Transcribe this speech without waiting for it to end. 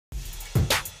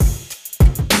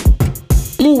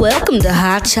Welcome to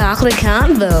Hot Chocolate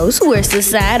Convos, where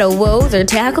societal woes are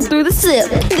tackled through the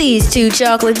sip. These two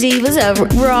chocolate divas have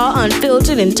raw,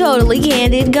 unfiltered, and totally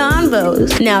candid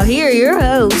convos. Now here are your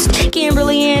hosts,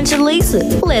 Kimberly and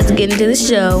Shalisa. Let's get into the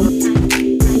show.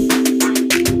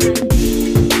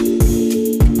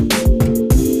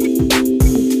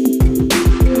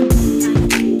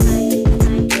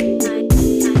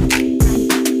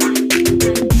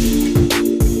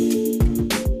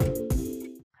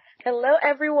 Hello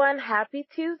everyone, happy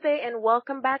Tuesday and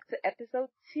welcome back to episode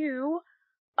 2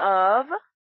 of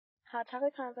Hot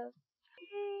Chocolate Convos.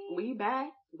 We back.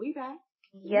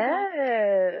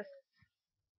 Yes.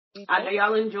 I know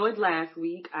y'all enjoyed last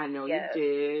week. I know Yes. you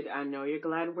did. I know you're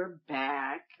glad we're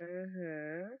back.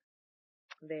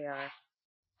 They are.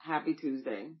 Happy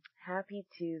Tuesday. Happy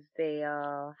Tuesday,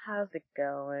 y'all. How's it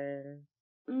going?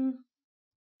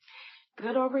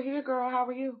 Good over here, girl. How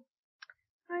are you?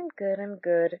 I'm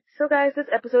good. So guys, this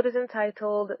episode is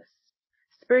entitled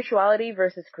Spirituality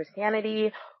versus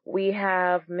Christianity. We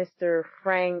have Mr.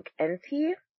 Frank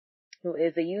Enty, who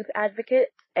is a youth advocate,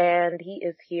 and he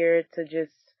is here to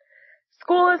just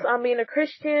school us on being a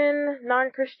Christian,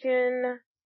 non-Christian,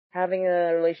 having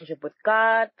a relationship with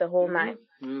God, the whole nine.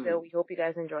 So we hope you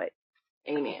guys enjoy it.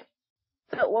 Amen.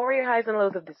 So what were your highs and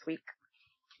lows of this week?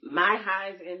 My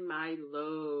highs and my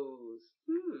lows.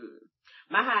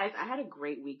 My highs, I had a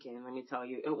great weekend, let me tell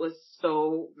you. It was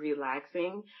so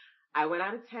relaxing. I went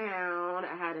out of town.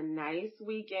 I had a nice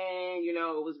weekend. You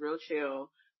know, it was real chill.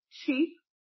 Cheap.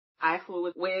 I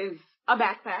flew with a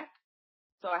backpack.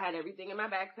 So I had everything in my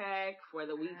backpack for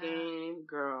the weekend.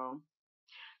 Girl.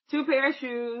 2 pair of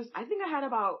shoes. I think I had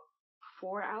about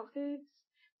 4 outfits.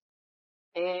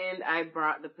 And I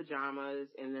brought the pajamas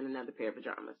and then another pair of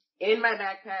pajamas in my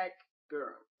backpack.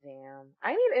 Girl. Damn.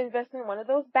 I need to invest in one of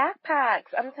those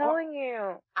backpacks. I'm telling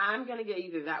you. I'm going to get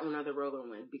either that one or the roller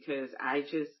one because I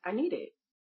need it.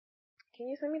 Can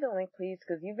you send me the link, please?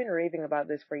 Because you've been raving about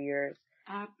this for years.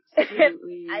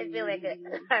 Absolutely. I feel like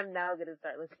I'm now going to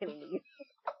start listening to you.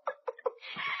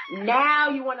 Now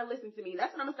you want to listen to me.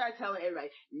 That's what I'm going to start telling everybody.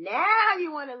 Now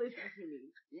you want to listen to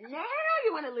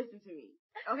me.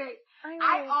 Okay?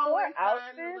 I always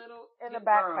find a little in a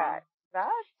backpack.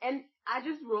 And I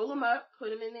just roll them up,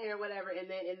 put them in there, whatever, and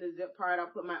then in the zip part, I'll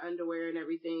put my underwear and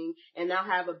everything, and I'll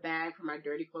have a bag for my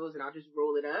dirty clothes, and I'll just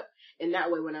roll it up, and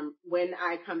that way when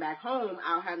I come back home,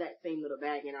 I'll have that same little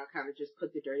bag, and I'll kind of just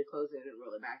put the dirty clothes in and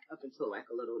roll it back up into like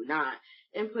a little knot,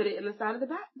 and put it in the side of the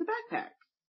backpack.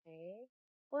 Okay.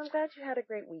 Well, I'm glad you had a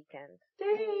great weekend.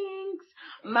 Thanks.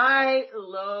 My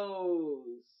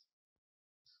lows.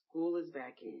 School is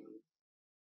back in.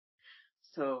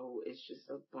 So it's just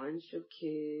a bunch of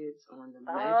kids on the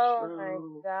metro. Oh my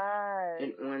God.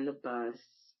 And on the bus.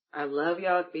 I love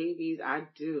y'all babies, I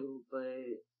do,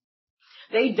 but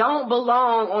they don't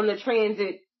belong on the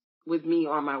transit with me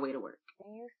on my way to work.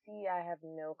 You see, I have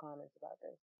no comments about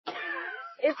this.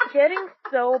 It's getting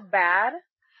so bad.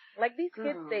 Like these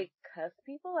kids, they cuss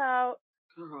people out.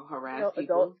 Girl, harass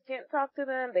people. Adults can't talk to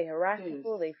them. They harass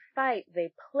people. They fight.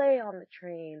 They play on the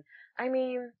train. I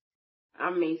mean,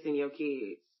 I'm macing your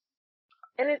kids.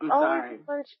 And it's I'm always sorry. a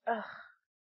bunch.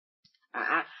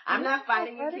 I'm not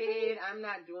fighting your kid. I'm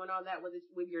not doing all that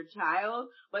with your child.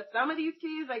 But some of these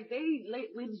kids, like they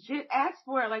legit ask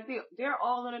for it. Like they're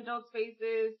all in adult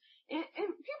spaces, and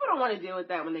people don't want to deal with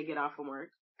that when they get off from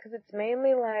work. Because it's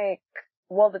mainly like,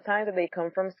 well, the time that they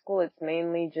come from school, it's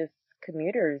mainly just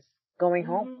commuters going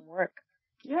home from work.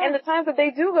 Yeah. And the times that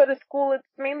they do go to school, it's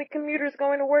mainly commuters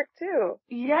going to work too.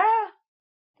 Yeah.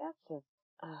 That's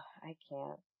I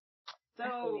can't.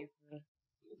 So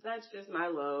that's just my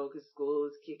low because school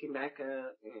is kicking back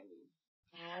up and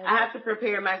I have to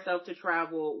prepare myself to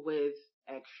travel with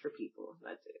extra people.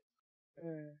 That's it.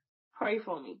 Pray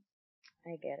for me.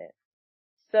 I get it.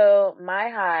 So my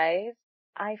highs,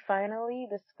 I finally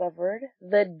discovered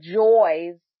the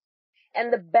joys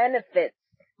and the benefits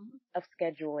of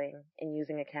scheduling and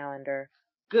using a calendar.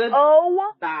 Good.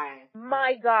 Oh, bye.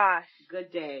 My gosh.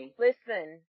 Good day.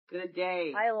 Listen. Good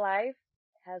day. My life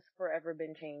has forever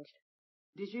been changed.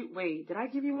 Did I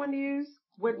give you one to use?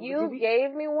 You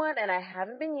gave me one and I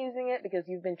haven't been using it because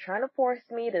you've been trying to force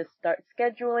me to start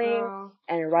scheduling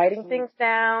and writing things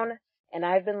down. And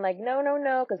I've been like, no,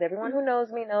 because everyone who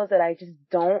knows me knows that I just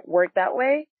don't work that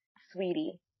way.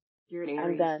 Sweetie. You're an Aries.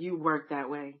 I'm done. You work that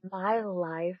way. My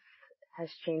life has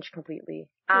changed completely.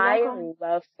 I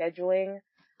love scheduling.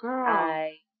 Girl.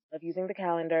 I love using the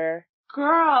calendar.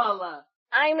 Girl.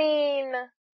 I mean,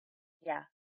 yeah.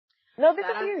 No, this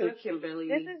is huge. Kimberly.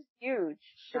 This is huge.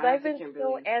 Because I've been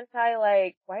so anti,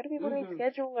 like, why do people need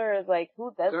schedulers? Like,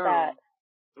 who does that?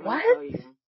 What?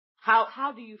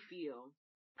 How do you feel?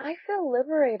 I feel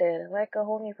liberated, like a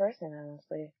whole new person,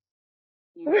 honestly.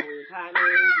 You know where your time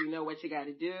is. You know what you got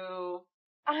to do.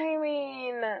 I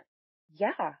mean,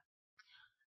 yeah.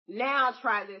 Now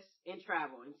try this in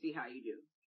travel and see how you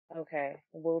do. Okay,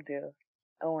 we'll do.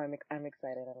 Oh, I'm excited. I'm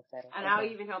excited. And okay. I'll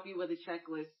even help you with a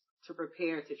checklist to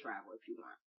prepare to travel if you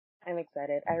want. I'm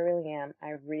excited. I really am.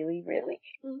 I really.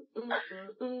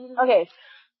 Okay.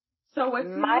 So what's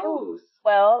your lows?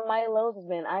 Well, my lows has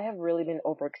been, I have really been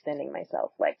overextending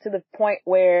myself, like to the point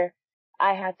where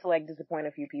I had to like disappoint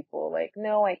a few people. Like,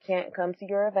 no, I can't come to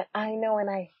your event. I know, and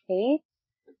I hate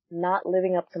not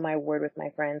living up to my word with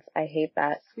my friends. I hate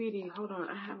that. Sweetie, hold on.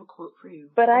 I have a quote for you.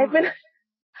 But I have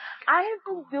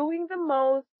been doing the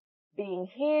most, being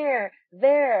here,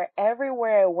 there,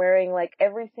 everywhere, wearing like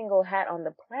every single hat on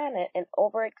the planet and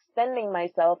overextending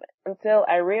myself until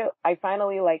I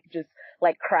finally like just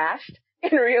like crashed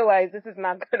and realized this is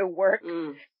not going to work.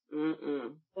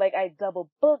 Like I double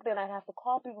booked and I'd have to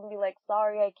call people and be like,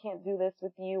 sorry, I can't do this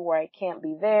with you, or I can't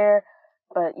be there,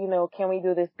 but you know, can we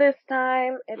do this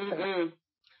time?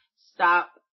 Stop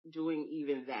doing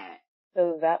even that.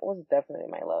 So that was definitely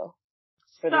my low.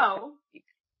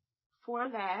 For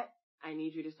that, I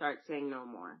need you to start saying no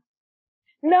more.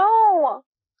 No!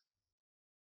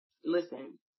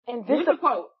 Listen. And here's a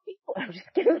quote. I'm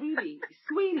just kidding.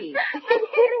 Sweetie. I'm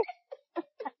kidding.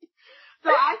 So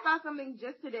I saw something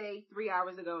just today, 3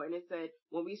 hours ago, and it said,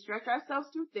 when we stretch ourselves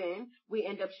too thin, we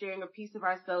end up sharing a piece of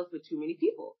ourselves with too many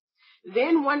people.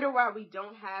 Then wonder why we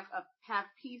don't have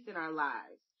peace in our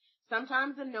lives.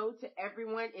 Sometimes a no to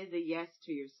everyone is a yes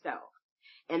to yourself.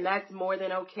 And that's more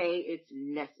than okay. It's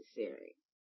necessary.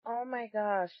 Oh my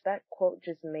gosh, that quote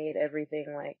just made everything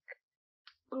like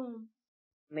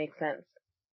make sense.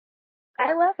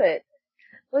 I love it.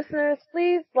 Listeners,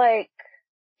 please like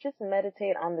just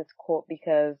meditate on this quote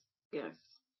because yes,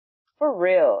 for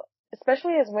real,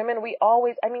 especially as women, we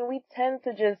tend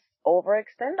to just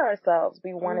overextend ourselves.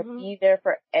 We want to be there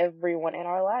for everyone in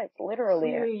our lives,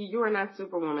 literally. Sweetie, you are not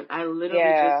Superwoman. I literally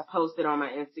just posted on my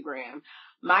Instagram.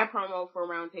 My promo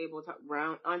for Auntie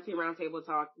Roundtable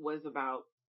Talk was about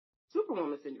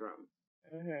Superwoman syndrome.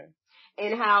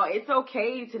 And how it's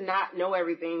okay to not know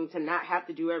everything, to not have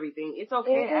to do everything. It's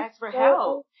okay to ask for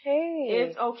help. Okay.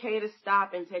 It's okay to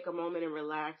stop and take a moment and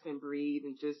relax and breathe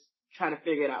and just try to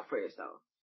figure it out for yourself.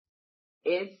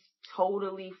 It's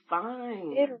totally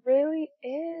fine. It really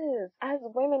is. As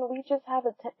women, we just have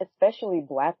especially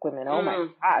black women. Oh my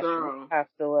gosh. Girl. We have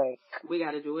to we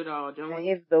got to do it all, don't we?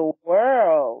 Save the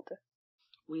world.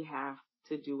 We have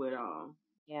to do it all.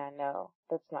 Yeah, no,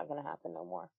 that's not going to happen no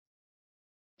more.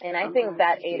 And I think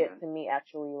that aided to me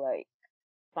actually like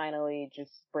finally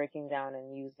just breaking down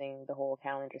and using the whole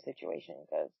calendar situation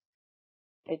because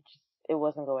it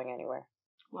wasn't going anywhere.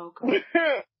 Welcome.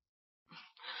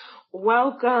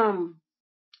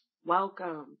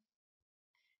 Welcome.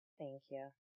 Thank you.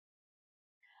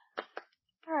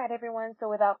 All right, everyone. So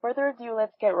without further ado,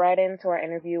 let's get right into our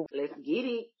interview. Let's get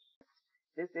it.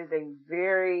 This is a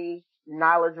very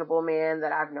knowledgeable man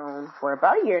that I've known for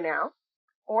about a year now,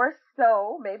 or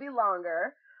so, maybe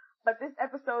longer. But this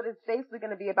episode is basically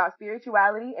going to be about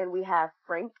spirituality, and we have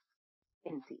Frank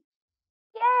Enty.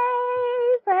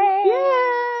 Yay, Frank! Yay!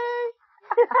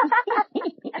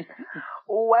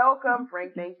 Welcome,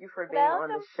 Frank. Thank you for being on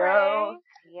the show. Frank.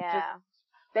 Yeah.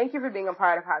 Thank you for being a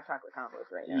part of Hot Chocolate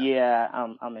Convos right now. Yeah,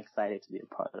 I'm excited to be a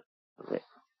part of it.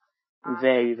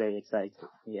 Very, very excited.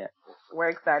 Yeah. We're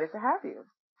excited to have you.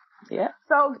 Yeah.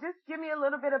 So just give me a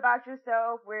little bit about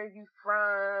yourself. Where are you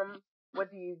from? What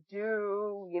do you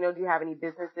do? You know, do you have any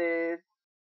businesses?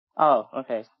 Oh,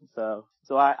 okay. So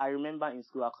I remember in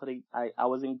school I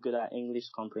wasn't good at English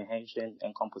comprehension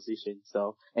and composition,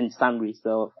 and summary,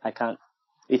 so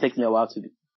it takes me a while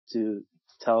to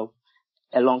tell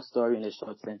a long story in a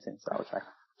short sentence. I'll try.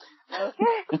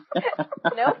 Okay.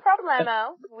 No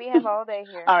problemo. We have all day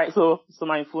here. All right. So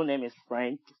my full name is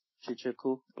Frank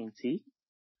Chichuku Enty,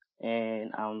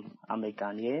 and I'm a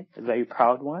Ghanaian, a very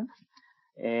proud one.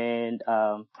 And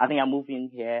I think I moved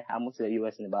to the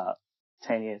US in about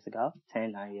 9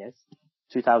 years,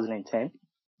 2010.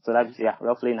 So that's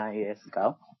roughly 9 years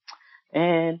ago.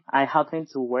 And I happen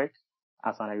to work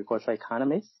as an agricultural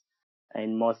economist,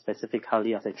 and more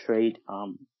specifically as a trade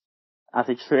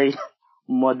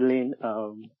modeling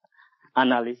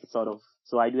analyst sort of.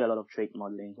 So I do a lot of trade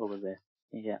modeling over there.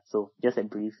 Yeah. So just a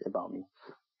brief about me.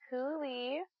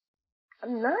 Coolly.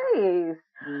 Nice.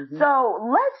 Mm-hmm. So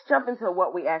let's jump into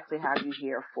what we actually have you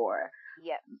here for.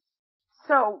 Yep.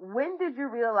 So when did you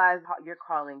realize your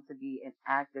calling to be an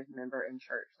active member in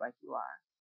church like you are?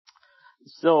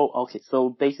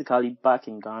 So basically back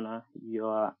in Ghana,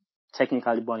 you're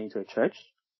technically born into a church.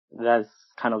 That's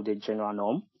kind of the general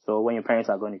norm. So when your parents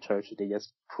are going to church, they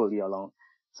just pull you along.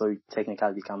 So you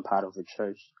technically become part of the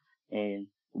church. And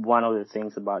one of the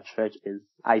things about church is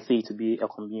I see it to be a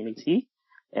community,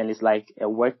 and it's like a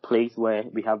workplace where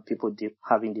we have people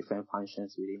having different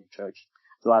functions within the church.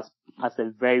 So as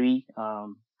a very,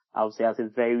 I would say as a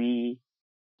very,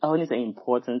 I wouldn't say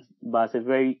important, but as a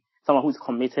very, someone who's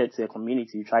committed to a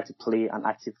community, you try to play an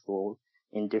active role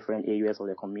in different areas of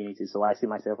the community. So I see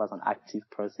myself as an active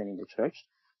person in the church.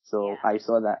 So I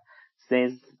saw that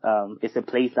since it's a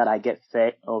place that I get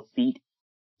fed or feed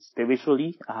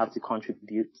spiritually, I have to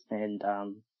contribute. And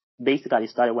basically it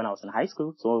started when I was in high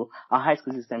school. So our high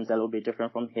school system is a little bit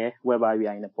different from here, whereby we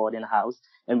are in a boarding house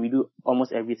and we do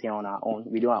almost everything on our own.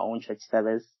 We do our own church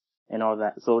service and all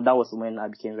that. So that was when I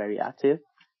became very active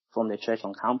from the church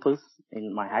on campus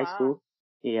in my high school.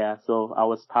 Yeah, so I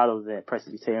was part of the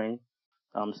Presbyterian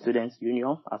Students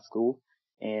Union at school,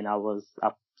 and I was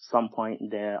at some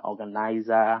point the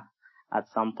organizer. At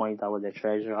some point I was the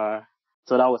treasurer.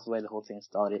 So that was where the whole thing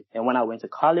started. And when I went to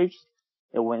college,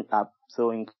 it went up.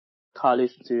 So in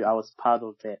college too, I was part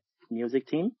of the music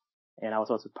team, and I was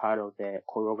also part of the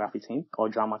choreography team or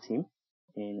drama team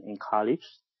in college.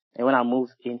 And when I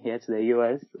moved in here to the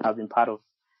US, I've been part of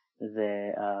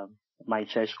the my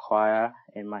church choir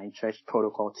and my church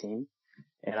protocol team.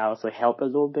 And I also help a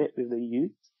little bit with the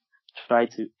youth, try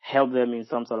to help them in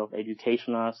some sort of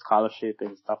educational scholarship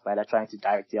and stuff like that, trying to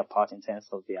direct their path in terms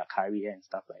of their career and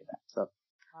stuff like that. So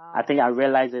I think I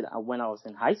realized it when I was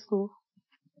in high school.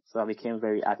 So I became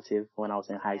very active when I was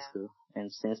in high school.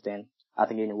 And since then, I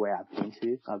think anywhere I've been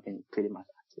to, I've been pretty much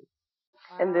active.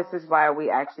 And this is why we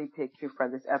actually picked you for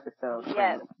this episode.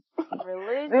 Yes.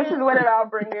 Religion. This is what it all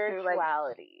brings you to, like,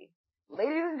 spirituality.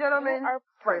 ladies and gentlemen, You are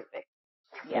perfect.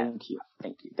 Yes.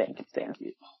 Thank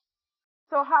you.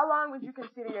 So how long would you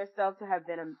consider yourself to have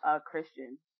been a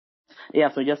Christian? Yeah,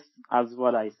 so just as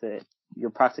what I said, you're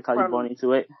practically born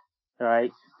into it,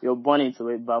 right? You're born into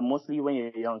it, but mostly when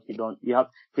you're young,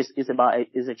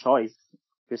 it's a choice.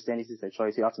 Christianity is a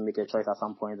choice. You have to make a choice at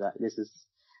some point that this is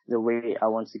the way I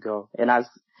want to go. And as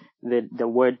the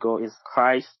word go is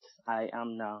Christ, I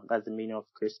am now. That's the meaning of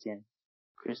Christian.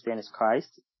 Christian is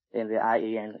Christ, and the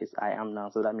I-A-N is I am now.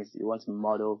 So that means you want to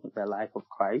model the life of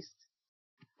Christ.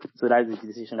 So that's the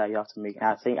decision that you have to make.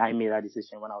 I think I made that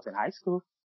decision when I was in high school.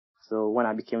 So when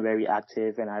I became very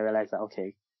active and I realized that,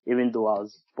 okay, even though I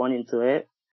was born into it,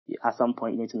 at some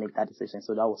point you need to make that decision.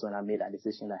 So that was when I made that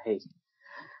decision that, hey,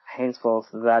 henceforth,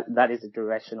 that is the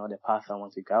direction or the path I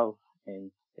want to go.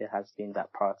 And it has been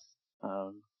that path,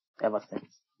 ever since.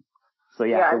 So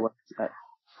yeah. It was,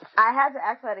 I had to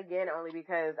ask that again only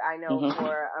because I know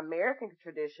for American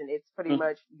tradition, it's pretty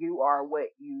much you are what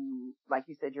you, like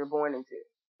you said, you're born into.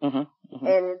 And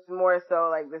it's more so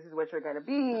like, this is what you're going to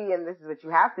be and this is what you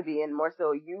have to be. And more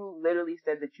so, you literally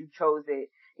said that you chose it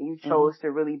and you chose to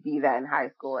really be that in high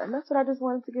school. And that's what I just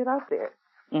wanted to get out there.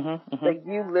 Like,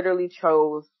 you literally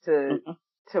chose to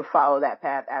follow that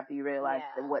path after you realized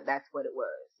that's what it was.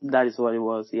 That is what it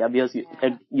was. Yeah, because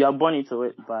you are born into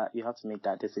it, but you have to make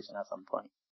that decision at some point.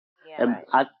 Yeah.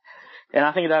 And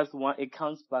I think that's one, it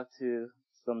comes back to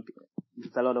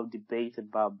there's a lot of debate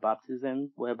about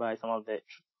baptism, whereby some of the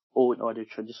old or the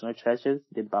traditional churches,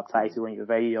 they baptize you when you're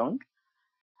very young.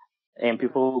 And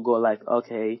people will go like,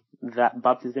 okay, that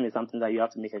baptism is something that you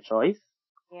have to make a choice.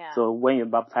 Yeah. So when you're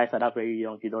baptized at that very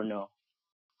young, you don't know.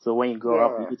 So when you grow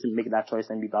up, you need to make that choice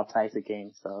and be baptized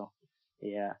again. So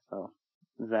yeah, so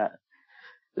that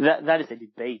is a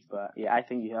debate, but yeah, I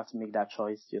think you have to make that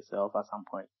choice yourself at some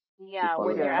point. Yeah,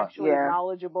 when you're actually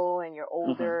knowledgeable and you're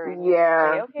older and you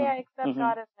say, okay, I accept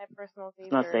God as my personal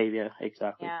savior. Not savior,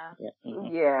 exactly.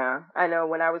 Yeah. I know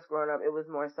when I was growing up, it was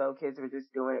more so kids were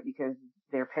just doing it because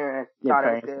their parents thought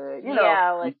it was good. You know?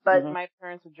 Yeah, like, but my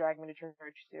parents would drag me to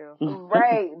church too.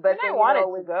 Right, but I wanted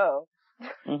to go.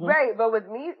 Right, but with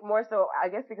me, more so, I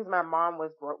guess because my mom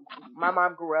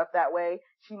grew up that way,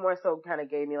 she more so kind of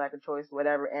gave me like a choice,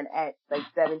 whatever, and at like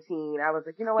 17, I was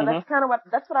like, you know what,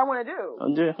 that's what I want to do.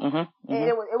 And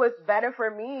it was better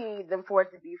for me than for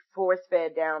it to be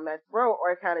force-fed down that throat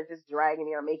or kind of just dragging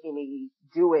me or making me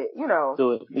do it, you know.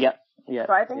 Do it, yeah.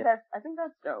 So I think that's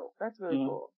dope. That's really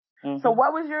cool. So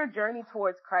what was your journey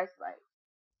towards Christ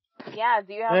like? Yeah,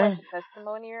 do you have like a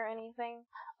testimony or anything?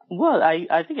 Well,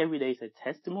 I think every day is a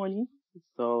testimony.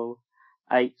 So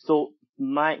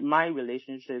my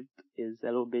relationship is a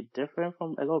little bit different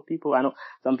from a lot of people. I know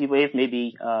some people, if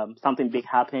maybe something big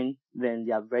happened, then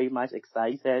they are very much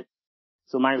excited.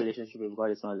 So my relationship with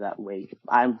God is not that way.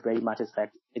 I'm very much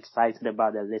excited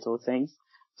about the little things.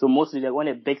 So mostly when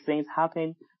the big things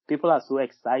happen, people are so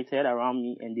excited around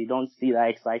me and they don't see that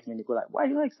excitement. They go like, why are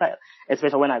you excited?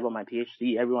 Especially when I got my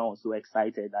PhD, everyone was so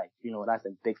excited. Like, that's a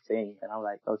big thing. And I'm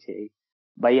like, okay.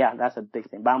 But yeah, that's a big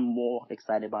thing. But I'm more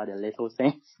excited about the little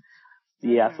things.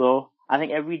 Yeah. So I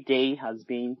think every day has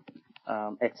been,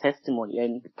 a testimony,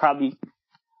 and probably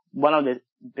one of the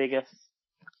biggest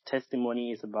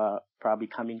testimony is about probably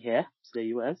coming here to the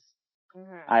US.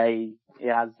 When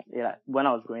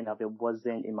I was growing up, it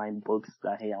wasn't in my books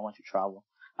that, hey, I want to travel.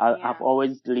 I've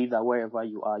always believed that wherever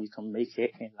you are, you can make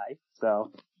it in life.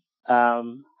 So,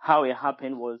 how it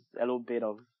happened was a little bit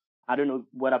of, I don't know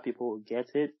whether people will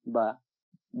get it, but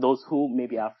those who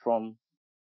maybe are from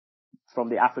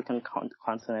the African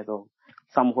continent or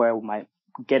somewhere who might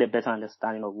get a better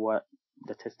understanding of what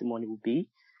the testimony will be,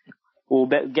 or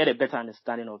get a better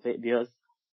understanding of it, because,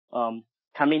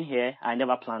 coming here, I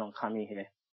never planned on coming here.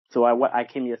 So I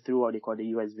came here through what they call the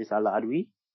US Visa Lottery.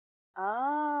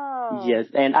 Oh. Yes,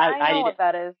 and I know what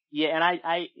that is. Yeah, and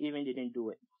I even didn't do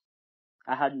it.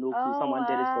 I had no clue. Someone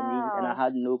did it for me, and I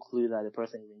had no clue that the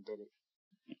person even did it.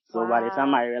 So by the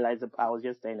time I realized it, I was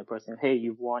just telling the person, hey,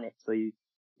 you've won it, so you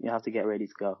have to get ready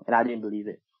to go. And I didn't believe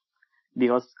it,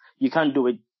 because you can't do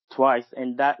it twice.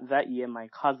 And that year, my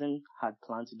cousin had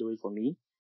planned to do it for me.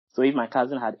 So if my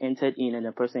cousin had entered in and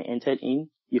the person entered in,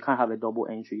 you can't have a double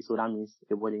entry. So that means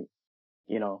it wouldn't,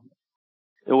 it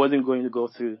wasn't going to go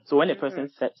through. So when the person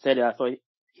said it, I thought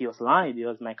he was lying,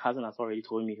 because my cousin has already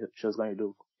told me she was going to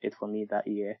do it for me that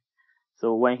year.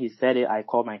 So when he said it, I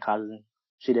called my cousin.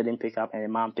 She didn't pick up, and the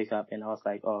mom picked up, and I was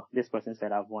like, oh, this person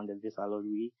said I've won the Visa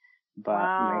Lottery,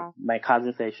 but my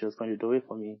cousin said she was going to do it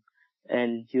for me.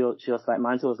 And she was like,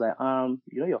 my auntie was like,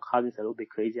 your cousin's a little bit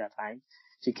crazy at times.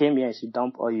 She came here and she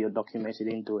dumped all your documents. She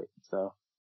didn't do it. So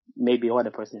maybe what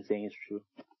the person is saying is true.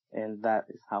 And that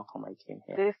is how come I came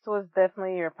here. This was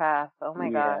definitely your path. Oh my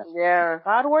God. Yeah.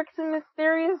 God works in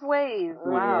mysterious ways.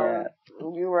 Wow.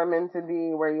 Yeah. You were meant to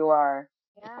be where you are.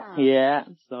 Yeah. Yeah.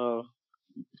 So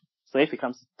if it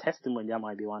comes to testimony, that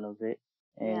might be one of it.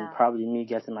 And probably me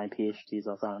getting my PhDs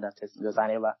or something like that, because I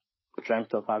never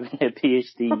dreamt of having a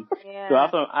PhD. So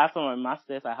after my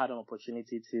master's, I had an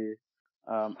opportunity to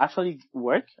actually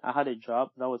work. I had a job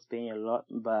that was paying a lot,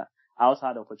 but I also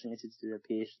had the opportunity to do a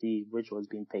PhD, which was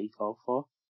being paid for.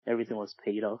 Everything was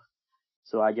paid off.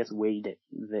 So I just weighed it,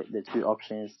 the two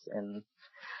options, and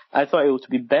I thought it would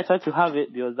be better to have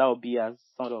it, because that would be as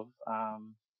sort of,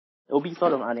 it will be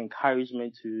sort of an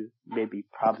encouragement to maybe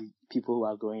probably people who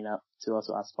are growing up to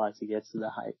also aspire to get to the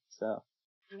height. So.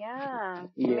 Yeah.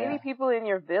 Maybe people in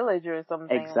your village or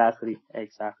something. Exactly.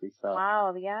 So.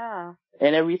 Wow, yeah.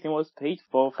 And everything was paid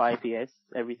for 5 years.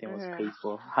 Everything was paid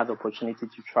for. Had the opportunity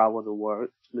to travel the world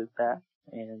with that.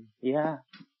 And yeah.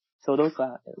 So those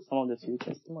are some of the few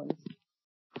testimonies.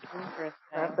 Interesting.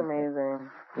 That's amazing.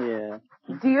 Yeah.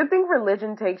 Do you think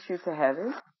religion takes you to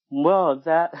heaven? Well,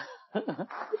 that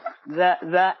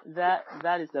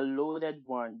is a loaded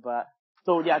one, but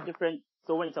so there are different.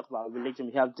 So when you talk about religion,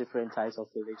 we have different types of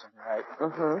religion, right?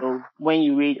 So when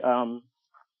you read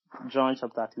John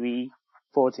chapter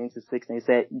 3:14-16, it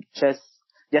said, just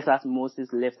as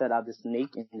Moses lifted up the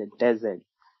snake in the desert,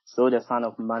 so the Son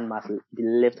of Man must be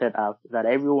lifted up, that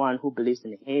everyone who believes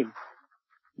in him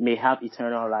may have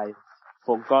eternal life.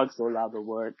 For God so loved the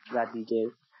world that he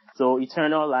gave. So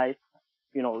eternal life,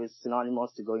 is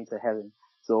synonymous to going to heaven.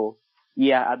 So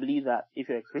yeah, I believe that if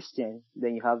you're a Christian,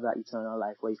 then you have that eternal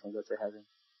life where you can go to heaven.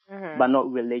 But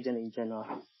not religion in general.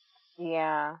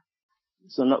 Yeah.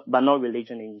 But not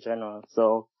religion in general.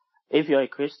 So if you're a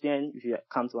Christian, if you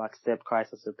come to accept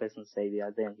Christ as your personal savior,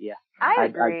 then yeah. I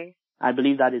agree. I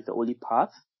believe that is the only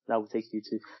path that will take you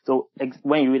to. So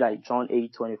when you read like John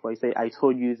 8:24, it says, I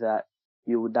told you that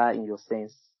you will die in your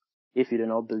sins. If you do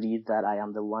not believe that I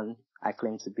am the one I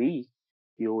claim to be,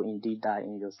 you will indeed die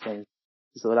in your sins.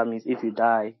 So that means if you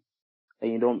die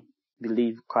and you don't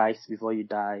believe Christ before you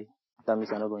die, that means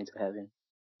you're not going to heaven.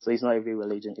 So it's not every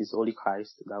religion, it's only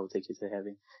Christ that will take you to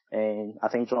heaven. And I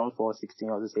think John 4:16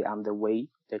 also say, I'm the way,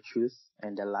 the truth,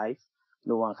 and the life.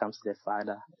 No one comes to the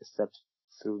Father except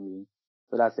through me.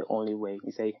 So that's the only way.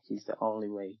 He said he's the only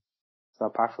way. So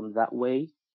apart from that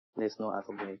way, there's no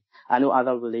other way. I know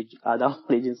other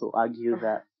religions will argue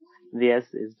that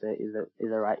theirs is the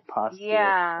right path.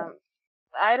 Yeah.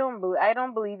 I don't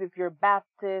believe if you're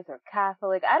Baptist or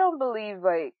Catholic. I don't believe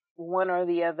like one or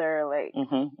the other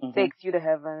takes you to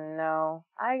heaven. No.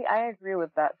 I agree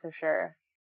with that for sure.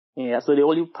 Yeah, so the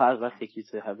only path that takes you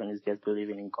to heaven is just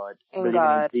believing in God.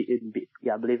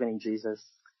 Believing in Jesus,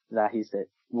 that he's the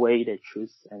way, the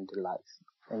truth, and the life.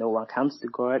 And no one comes to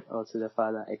God or to the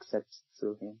Father except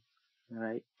through him. All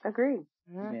right? Agreed.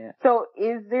 Mm-hmm. Yeah. So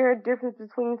is there a difference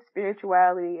between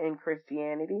spirituality and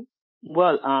Christianity?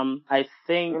 Well, I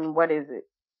think, And what is it?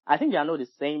 I think they are not the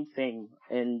same thing,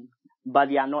 but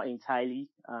they are not entirely,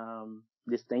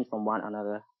 distinct from one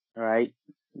another, right?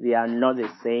 They are not the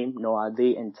same, nor are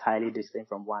they entirely distinct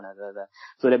from one another.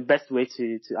 So the best way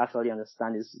to actually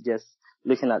understand is just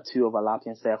looking at two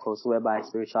overlapping circles, whereby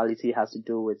spirituality has to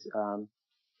do with,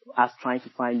 us trying to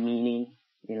find meaning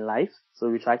in life. So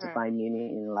we try to find meaning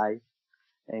in life,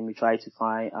 and we try to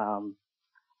find,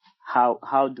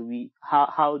 how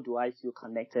do I feel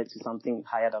connected to something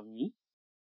higher than me?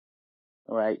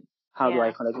 Right? How do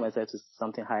I connect myself to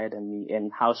something higher than me,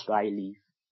 and how should I live?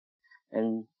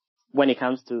 And when it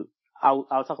comes to,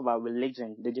 I'll talk about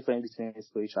religion, the difference between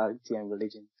spirituality and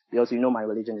religion. Because my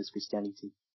religion is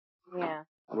Christianity. Yeah.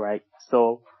 Right?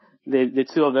 So the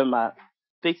two of them are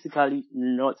basically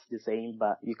not the same,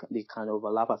 but they can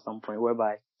overlap at some point,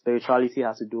 whereby spirituality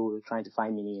has to do with trying to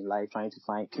find meaning in life, trying to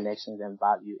find connections and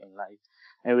value in life.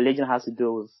 And religion has to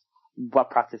do with what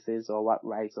practices or what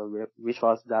rites or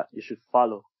rituals that you should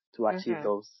follow to achieve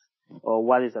those, or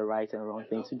what is the right and wrong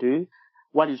thing to do,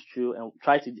 what is true, and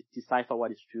try to decipher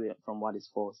what is true from what is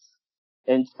false.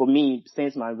 And for me,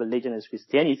 since my religion is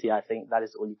Christianity, I think that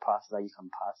is the only path that you can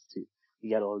pass to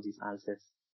get all these answers,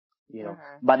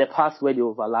 But the path where they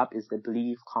overlap is the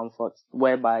belief, comfort,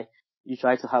 whereby you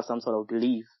try to have some sort of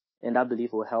belief, and that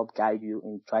belief will help guide you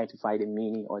in trying to find the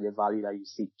meaning or the value that you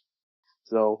seek.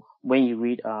 So when you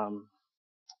read,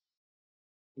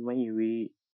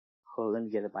 let me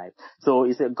get the Bible. So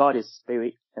it says God is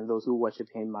spirit, and those who worship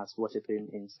him must worship him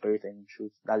in spirit and in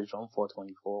truth. That is John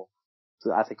 4:24.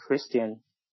 So as a Christian,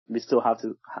 we still have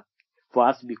to, for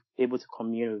us to be able to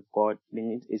commune with God,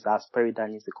 meaning it's our spirit that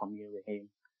needs to commune with him.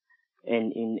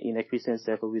 And in a Christian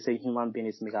circle, we say human being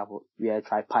is made up of, we are a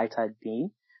tripartite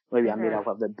being, where we are made up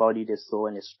of the body, the soul,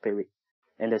 and the spirit.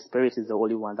 And the spirit is the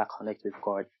only one that connects with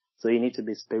God. So you need to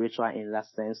be spiritual in that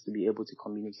sense to be able to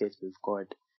communicate with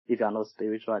God. If you are not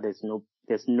spiritual,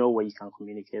 there's no way you can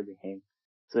communicate with him.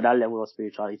 So that level of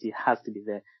spirituality has to be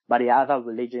there. But there are other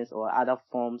religions or other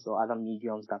forms or other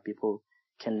mediums that people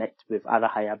connect with other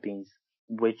higher beings,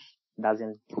 which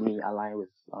doesn't, for me, align with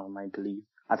my belief.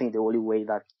 I think the only way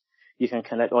that you can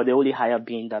connect, or the only higher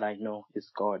being that I know,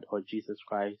 is God or Jesus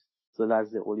Christ. So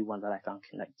that's the only one that I can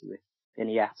connect with.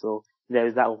 And so there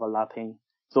is that overlapping.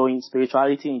 So in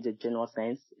spirituality, in the general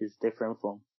sense, is different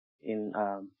from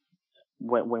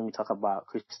when we talk about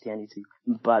Christianity.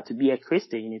 But to be a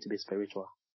Christian, you need to be spiritual.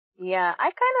 Yeah, I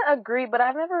kind of agree, but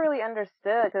I've never really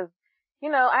understood because,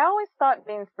 I always thought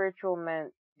being spiritual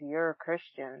meant you're a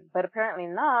Christian, but apparently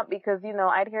not, because,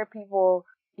 I'd hear people,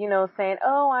 saying,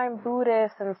 oh, I'm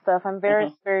Buddhist and stuff. I'm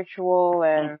very spiritual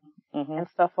and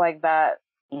stuff like that.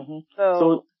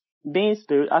 So being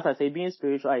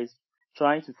spiritual is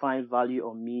trying to find value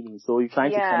or meaning. So you're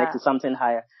trying to connect to something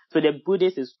higher. So the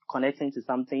Buddhist is connecting to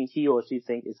something he or she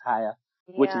thinks is higher,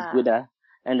 which is Buddha.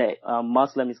 And the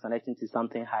Muslim is connecting to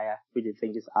something higher, which they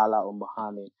think is Allah or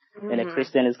Muhammad. And the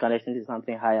Christian is connecting to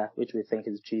something higher, which we think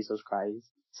is Jesus Christ.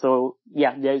 So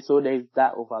there's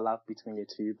that overlap between the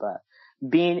two. But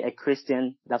being a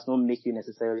Christian does not make you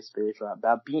necessarily spiritual.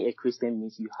 But being a Christian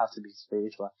means you have to be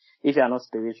spiritual. If you are not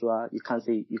spiritual, you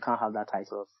can't have that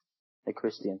title of a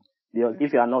Christian. Because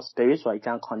if you are not spiritual, you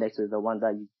can't connect with the one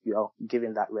that you are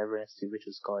giving that reverence to, which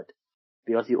is God.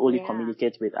 Because you only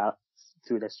communicate with us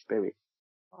through the Spirit.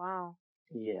 Wow.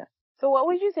 Yeah. So what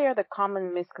would you say are the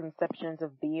common misconceptions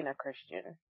of being a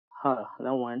Christian? That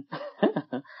one.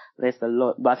 There's a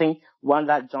lot. But I think one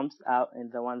that jumps out,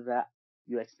 and the one that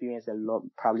you experience a lot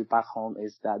probably back home,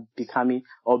 is that becoming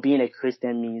or being a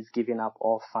Christian means giving up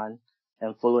all fun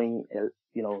and following life.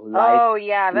 Oh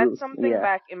yeah, that's something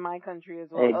back in my country as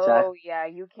well. Exactly. Oh yeah,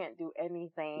 you can't do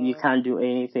anything. You can't do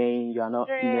anything. You are not,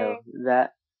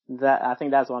 that I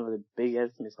think that's one of the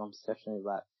biggest misconceptions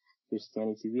about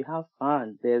Christianity. We have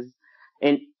fun.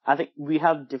 And I think we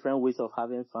have different ways of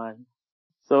having fun.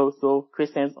 So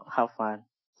Christians have fun.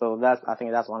 So I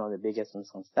think that's one of the biggest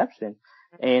misconceptions.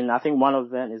 And I think one of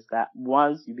them is that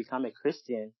once you become a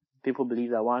Christian, people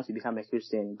believe that once you become a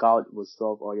Christian, God will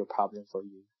solve all your problems for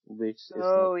you, which is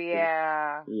not true.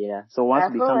 Yeah. So once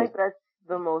you become that's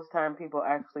the most time people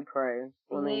actually pray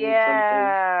when they need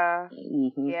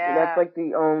something. Yeah. That's like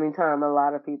the only time a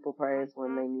lot of people pray is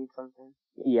when they need something.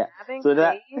 Yeah. So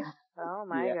that. Oh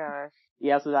my gosh.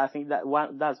 Yeah. So I think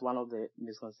that's one of the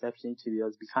misconceptions too,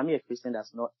 because becoming a Christian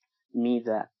does not mean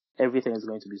that everything is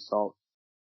going to be solved.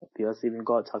 Because even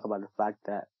God talked about the fact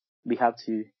that we have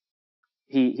to,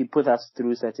 He put us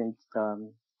through certain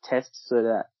tests, so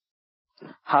that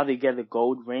how they get the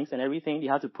gold rings and everything, you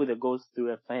have to put the gold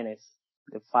through a furnace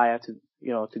fire to,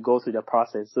 to go through the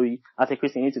process. So as a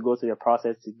Christian, you need to go through the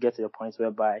process to get to the point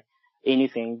whereby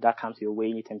anything that comes your way,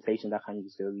 any temptation that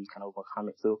comes your way, you can overcome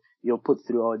it. So you're put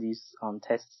through all these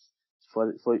tests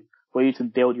for you to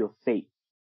build your faith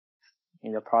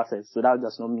in the process. So that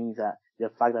does not mean that the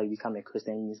fact that you become a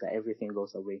Christian means that everything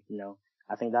goes away.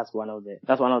 I think that's one of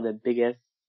the biggest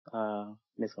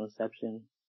misconceptions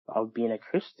of being a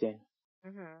Christian.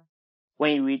 Mm-hmm.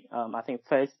 When you read, I think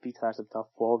 1 Peter chapter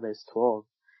 4 verse 12,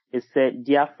 it said,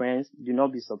 "Dear friends, do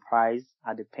not be surprised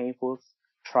at the painful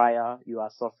trial you are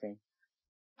suffering,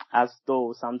 as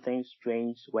though something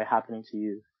strange were happening to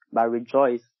you, but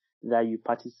rejoice that you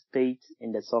participate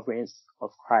in the sufferings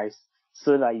of Christ,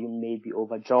 so that you may be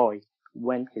overjoyed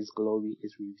when his glory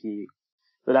is revealed."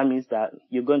 So that means that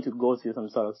you're going to go through some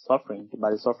sort of suffering,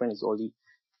 but the suffering is only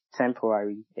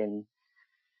temporary, and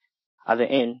at the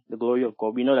end, the glory of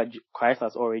God, we know that Christ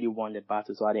has already won the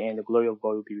battle, so at the end, the glory of God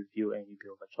will be revealed and you'll be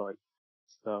overjoyed.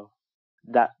 So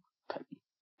that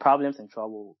problems and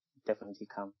trouble will definitely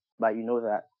come, but you know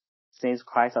that since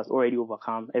Christ has already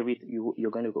overcome everything,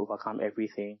 you're going to overcome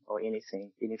everything or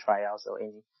anything, any trials or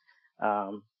any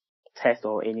test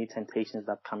or any temptations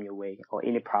that come your way or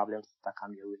any problems that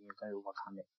come your way, you're going to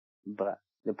overcome it. But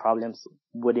the problems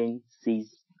wouldn't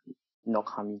cease not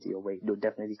coming to your way. They'll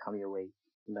definitely come your way.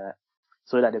 But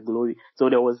so that the glory, so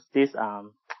there was this,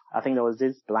 I think there was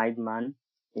this blind man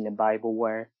in the Bible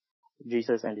where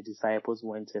Jesus and the disciples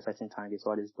went to a certain time. They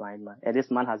saw this blind man, and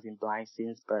this man has been blind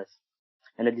since birth.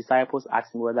 And the disciples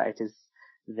asked him whether it is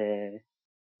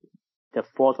the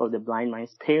fault of the blind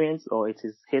man's parents or it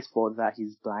is his fault that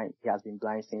he's blind. He has been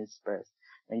blind since birth.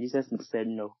 And Jesus said,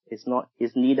 no, it's not.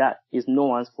 It's no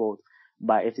one's fault,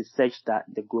 but it is such that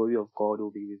the glory of God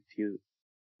will be revealed.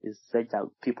 It's such that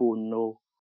people will know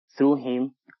through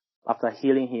him, after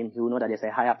healing him, he will know that there's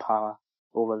a higher power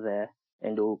over there,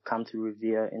 and they will come to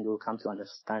revere, and they will come to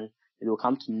understand, and they will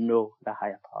come to know the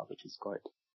higher power, which is God.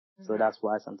 Mm-hmm. So that's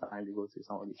why sometimes we go through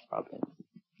some of these problems.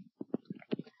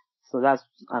 So that's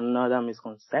another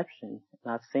misconception.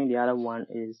 And I think the other one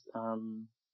is,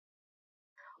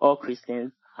 all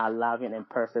Christians are loving and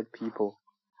perfect people.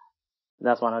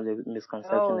 That's one of the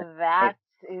misconceptions. Oh, that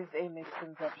is a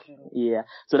misconception. Yeah.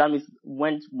 So that means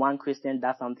when one Christian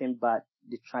does something bad,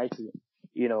 they try to,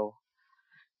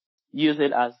 use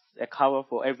it as a cover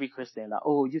for every Christian. That,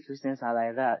 oh, you Christians are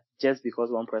like that just because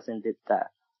one person did that.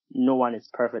 No one is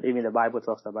perfect. Even the Bible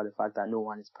talks about the fact that no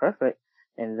one is perfect,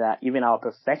 and that even our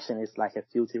perfection is like a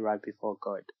filthy rag before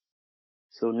God.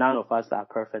 So none of us are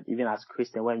perfect. Even as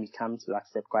Christians, when we come to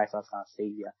accept Christ as our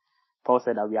Savior, Paul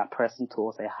said that we are pressing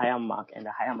towards a higher mark, and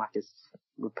the higher mark is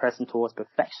we're pressing towards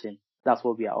perfection. That's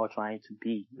what we are all trying to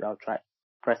be. We are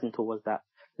pressing towards that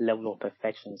level of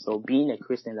perfection. So being a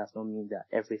Christian does not mean that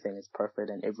everything is perfect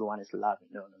and everyone is loving.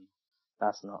 No.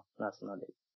 That's not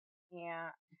it. Yeah.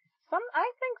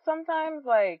 I think sometimes,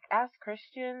 like, as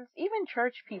Christians, even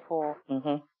church people,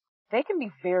 mm-hmm. they can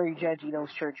be very judgy,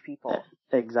 those church people.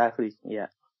 Exactly. Yeah.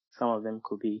 Some of them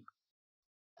could be.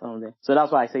 So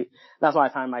that's why I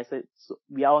say, so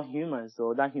we are all humans.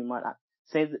 So that human,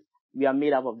 since we are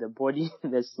made up of the body,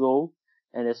 the soul,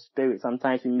 and the spirit,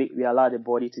 sometimes we allow the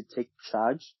body to take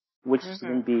charge, which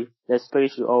shouldn't be, the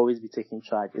spirit should always be taking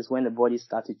charge. It's when the body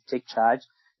starts to take charge,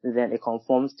 then it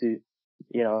conforms to,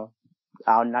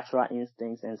 our natural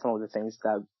instincts and some of the things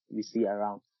that we see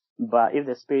around. But if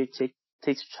the spirit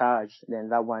takes charge, then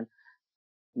that one,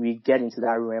 we get into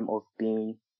that realm of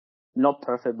being not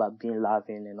perfect, but being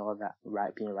loving and all that,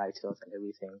 right? Being righteous and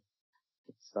everything.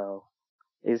 So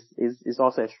it's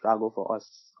also a struggle for us,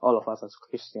 all of us as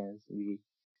Christians.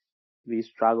 We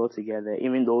struggle together.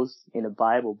 Even those in the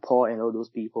Bible, Paul and all those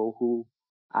people who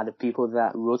are the people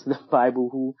that wrote the Bible,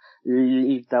 who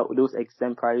lived those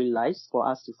exemplary lives for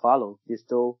us to follow. They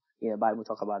still in the Bible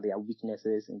talk about their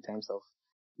weaknesses in terms of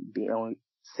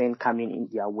sin coming in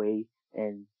their way,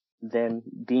 and them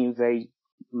being very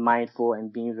mindful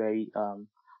and being very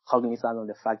cognizant of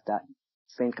the fact that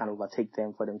sin can overtake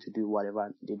them for them to do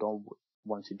whatever they don't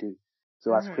want to do.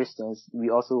 So as Christians, we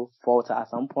also falter at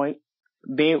some point.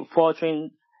 Being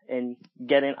faltering and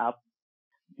getting up,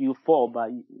 you fall, but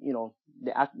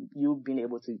you being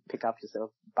able to pick up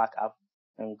yourself back up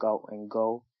and go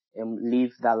and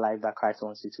live that life that Christ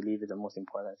wants you to live is the most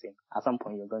important thing. At some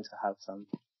point, you're going to have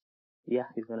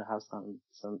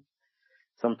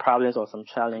some problems or some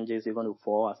challenges. You're going to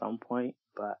fall at some point,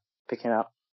 but picking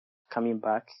up, coming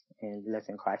back, and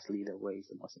letting Christ lead the way is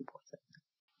the most important.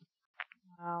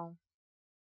 Wow.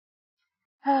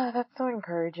 That's so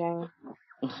encouraging.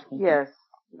 Yes,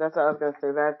 that's what I was gonna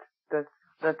say.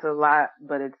 That's a lot,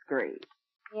 but it's great.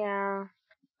 Yeah.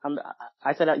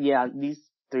 I said that, yeah, these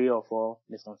 3 or 4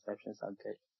 misconceptions are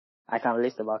good. I can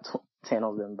list about 10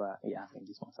 of them, but yeah, I think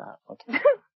these ones are okay.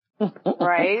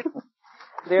 Right?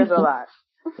 There's a lot.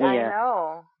 Yeah. I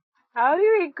know. How do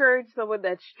you encourage someone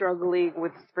that's struggling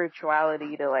with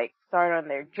spirituality to like start on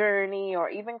their journey, or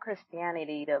even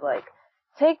Christianity to like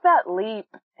take that leap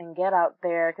and get out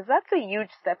there? Because that's a huge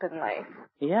step in life.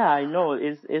 Yeah, I know.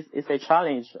 It's a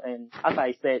challenge, and as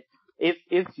I said, if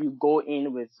you go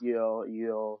in with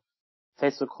your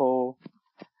physical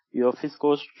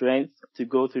strength to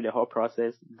go through the whole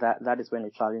process, that is when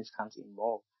the challenge comes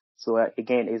involved. So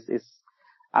again, it's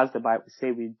as the Bible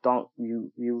says,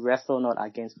 we wrestle not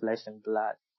against flesh and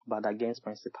blood, but against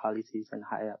principalities and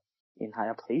higher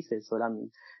places. So that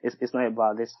means it's not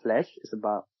about this flesh, it's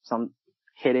about some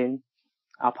hidden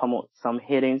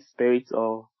spirits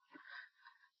or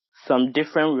some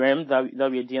different realm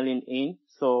that we're dealing in.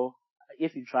 So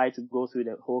if you try to go through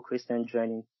the whole Christian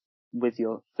journey with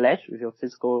your flesh, with your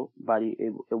physical body,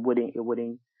 it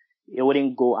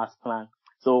wouldn't go as planned.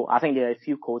 So I think there are a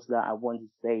few quotes that I want to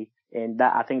say, and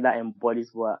that I think that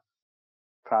embodies what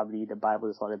probably the Bible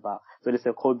is all about. So there's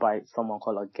a quote by someone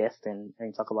called Augustine, and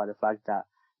he talk about the fact that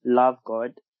love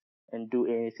God and do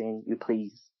anything you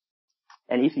please.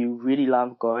 And if you really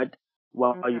love God,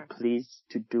 what you please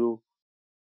to do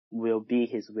will be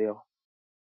His will.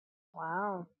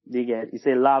 Wow. You get it? You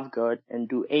say love God and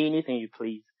do anything you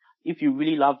please. If you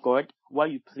really love God,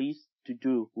 what you please to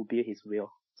do will be His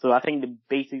will. So I think the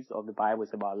basics of the Bible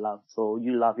is about love. So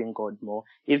you loving God more.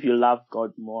 If you love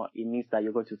God more, it means that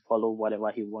you're going to follow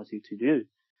whatever He wants you to do.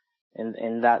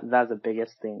 And that's the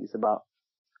biggest thing. It's about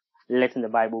letting the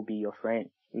Bible be your friend.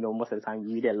 You know, most of the time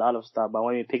we read a lot of stuff, but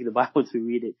when we pick the Bible to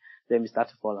read it, then we start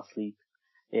to fall asleep.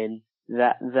 And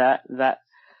that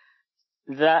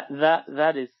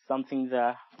is something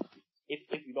that if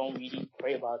you don't really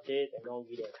pray about it and don't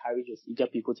really encourage us, you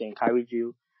get people to encourage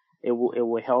you, it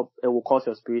will help, it will cause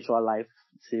your spiritual life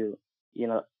to,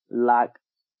 lag,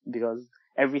 because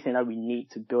everything that we need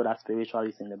to build our spiritual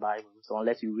is in the Bible. So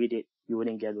unless you read it, you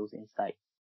wouldn't get those insights.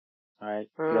 Alright?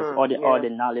 Because all the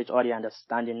knowledge, all the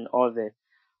understanding, all the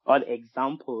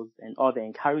examples and all the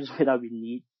encouragement that we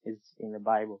need is in the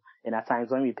Bible. And at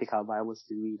times when we pick our Bibles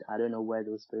to read, I don't know where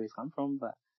those spirits come from,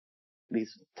 but we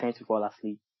tend to fall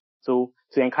asleep. So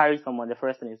to encourage someone, the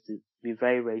first thing is to be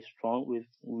very, very strong with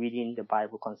reading the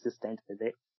Bible, consistent with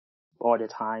it all the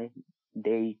time,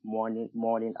 day, morning,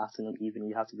 afternoon, evening.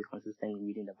 You have to be consistent in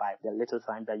reading the Bible. The little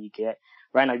time that you get,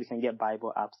 right now you can get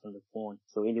Bible apps on the phone.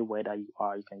 So anywhere that you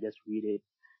are, you can just read it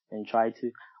and try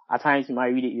to. At times you might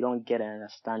read it, you don't get an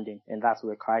understanding, and that's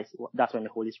when the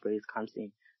Holy Spirit comes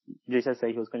in. Jesus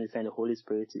said He was going to send the Holy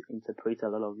Spirit to interpret a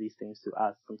lot of these things to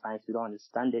us. Sometimes you don't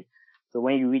understand it. So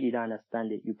when you really don't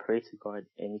understand it, you pray to God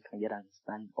and you can get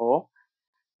understanding. Or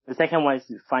the second one is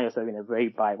to find yourself in a very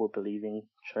Bible-believing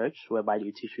church whereby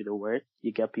they teach you the word.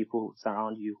 You get people who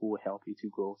surround you who will help you to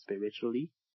grow spiritually.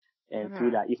 And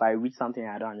through that, if I read something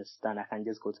I don't understand, I can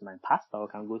just go to my pastor or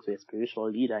I can go to a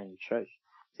spiritual leader in the church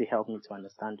to help me to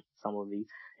understand some of these.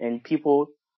 And people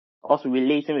also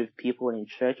relating with people in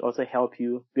church also help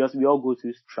you, because we all go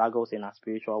through struggles in our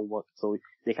spiritual work. So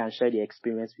they can share their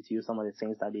experience with you, some of the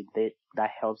things that they did that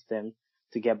helps them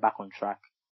to get back on track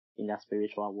in their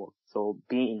spiritual work. So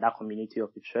being in that community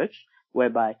of the church,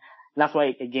 whereby, that's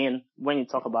why again, when I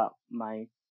talk about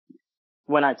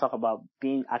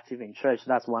being active in church,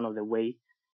 that's one of the ways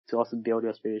to also build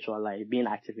your spiritual life. Being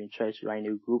active in church, right,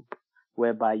 in a group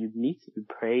whereby you meet, you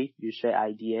pray, you share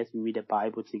ideas, you read the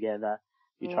Bible together.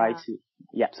 You try to,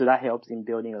 so that helps in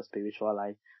building your spiritual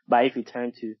life. But if you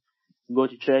turn to go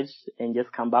to church and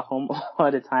just come back home all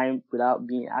the time without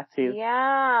being active,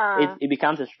 it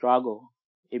becomes a struggle.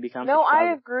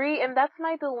 I agree, and that's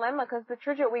my dilemma, because the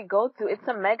church that we go to, it's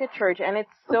a mega church, and it's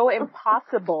so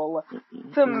impossible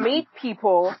to meet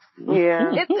people.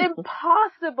 Yeah. It's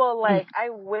impossible. Like,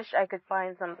 I wish I could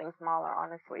find something smaller,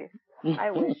 honestly. I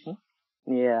wish.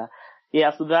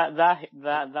 Yeah, so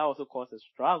that also causes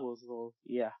struggle. So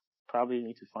probably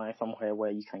need to find somewhere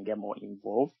where you can get more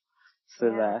involved so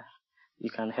that you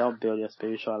can help build your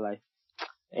spiritual life.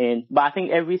 But I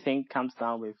think everything comes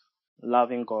down with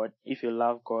loving God. If you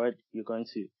love God, you're going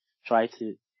to try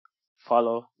to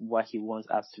follow what He wants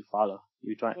us to follow.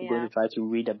 You're going to try to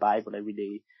read the Bible every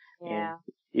day. And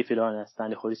if you don't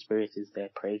understand, the Holy Spirit is there.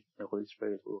 Pray. The Holy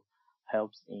Spirit will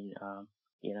help in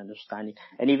understanding.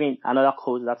 And even another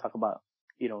quote that talk about,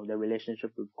 the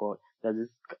relationship with God. There's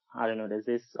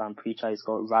this preacher, he's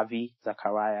called Ravi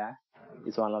Zachariah.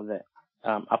 He's one of the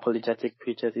apologetic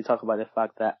preachers. He talks about the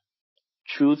fact that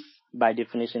truth by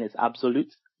definition is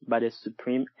absolute, but the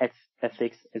supreme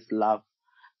ethics is love.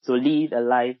 So live a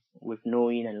life with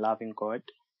knowing and loving God,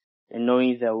 and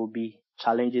knowing there will be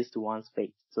challenges to one's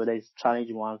faith. So there is challenge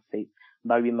in one's faith,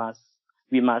 but we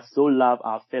must so love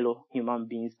our fellow human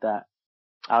beings that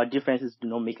our differences do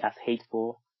not make us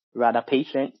hateful, rather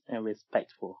patient and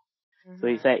respectful. So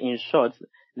he said, in short,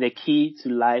 the key to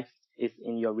life is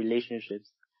in your relationships.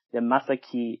 The master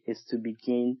key is to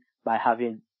begin by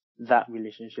having that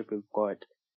relationship with God.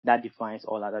 That defines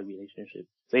all other relationships.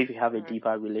 So if you have a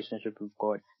deeper relationship with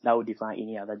God, that will define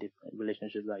any other different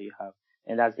relationships that you have.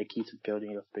 And that's the key to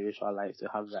building your spiritual life, to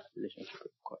have that relationship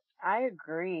with God. I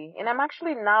agree. And I'm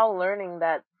actually now learning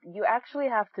that you actually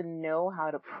have to know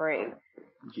how to pray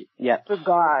to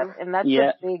God. And that's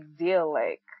a big deal.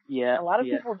 Like, a lot of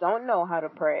people don't know how to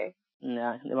pray.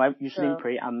 Yeah, we shouldn't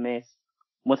pray amiss.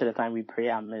 Most of the time we pray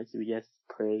amiss. We just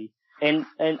pray. And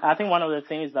I think one of the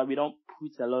things that we don't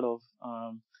put a lot of,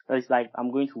 it's like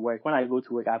I'm going to work. When I go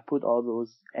to work, I put all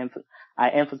those, I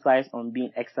emphasize on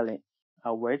being excellent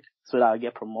at work so that I'll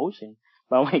get promotion.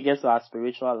 But when it gets to our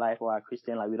spiritual life or our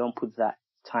Christian life, we don't put that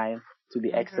time to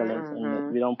be excellent.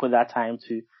 And we don't put that time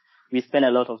we spend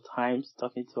a lot of time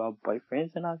talking to our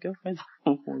boyfriends and our girlfriends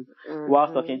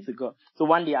while talking to God.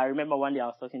 So I remember one day I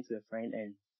was talking to a friend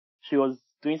and she was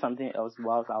doing something else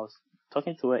whilst I was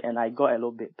talking to her, and I got a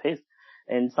little bit pissed.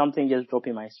 And something just dropped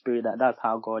in my spirit that's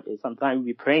how God is. Sometimes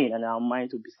we praying and our mind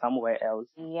will be somewhere else.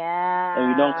 Yeah. And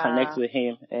we don't connect with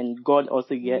Him. And God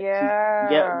also get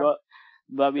God,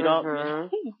 but we don't,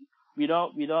 we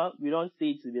don't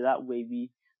see it to be that way.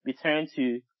 We turn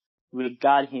to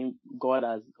regard God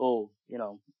as,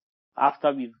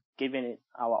 after we've given it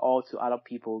our all to other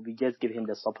people, we just give Him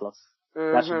the surplus.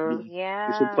 That should be,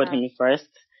 we should put Him first,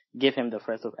 give Him the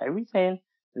first of everything,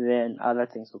 then other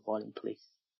things will fall in place.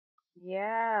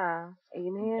 Yeah.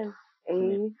 Amen.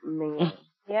 Amen.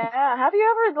 Yeah. Have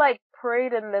you ever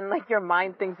prayed and then your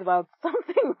mind thinks about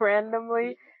something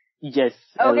randomly? Yes.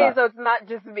 Okay, so it's not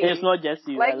just me. It's not just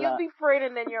you. You'll be praying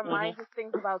and then your mind just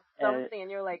thinks about something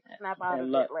and you're snap out of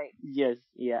it. Yes,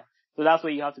 yeah. So that's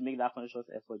why you have to make that conscious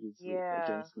effort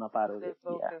to snap out of it.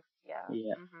 Focus.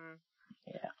 Yeah.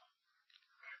 Yeah.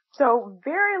 So,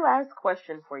 very last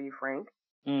question for you, Frank.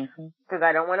 Because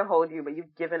I don't want to hold you, but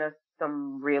you've given us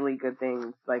some really good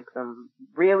things, some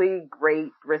really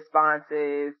great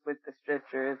responses with the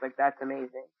scriptures. That's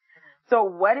amazing. So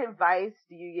what advice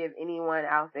do you give anyone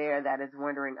out there that is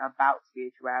wondering about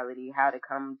spirituality, how to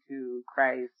come to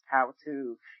Christ, how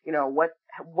to,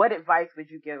 what advice would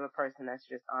you give a person that's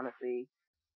just honestly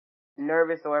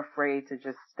nervous or afraid to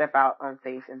just step out on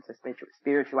faith into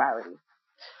spirituality?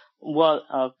 Well,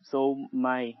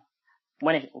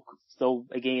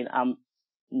 again, I'm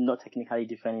not technically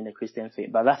defending the Christian faith,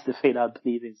 but that's the faith I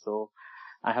believe in, so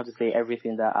I have to say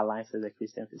everything that aligns with the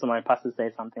Christian faith. So my pastor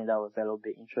said something that was a little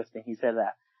bit interesting. He said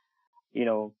that,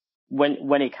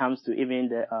 when it comes to even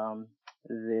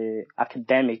the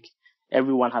academic,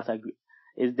 everyone has agreed.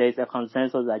 There's a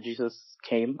consensus that Jesus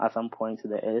came at some point to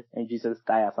the earth, and Jesus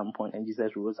died at some point, and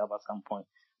Jesus rose up at some point.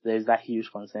 There's that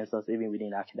huge consensus even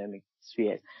within the academic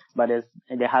sphere. But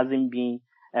there hasn't been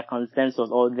a consensus,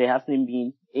 or there hasn't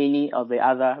been any of the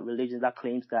other religions that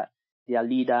claims that their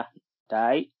leader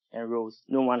died and rose.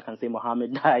 No one can say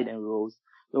Muhammad died and rose.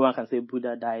 No one can say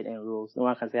Buddha died and rose. No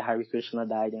one can say Hare Krishna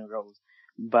died and rose.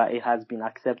 But it has been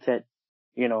accepted,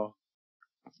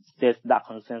 there's that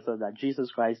consensus that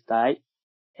Jesus Christ died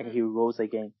and He rose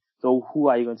again. So who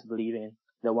are you going to believe in?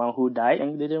 The one who died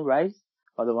and didn't rise,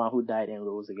 or the one who died and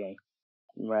rose again?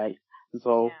 Right?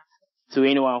 So to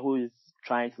anyone who is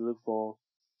trying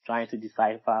to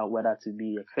decipher whether to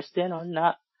be a Christian or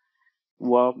not,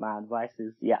 well, my advice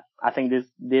is, I think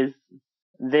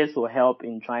this will help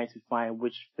in trying to find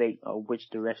which faith or which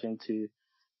direction to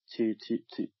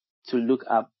look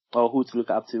up, or who to look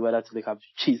up to, whether to look up to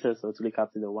Jesus or to look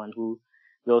up to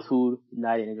those who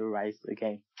died and didn't rise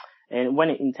again. And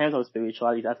in terms of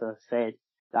spirituality, as I said,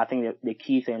 I think the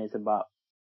key thing is about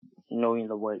knowing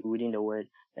the Word, reading the Word,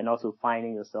 and also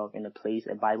finding yourself in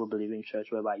a Bible-believing church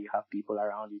whereby you have people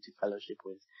around you to fellowship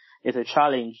with. It's a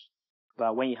challenge,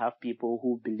 but when you have people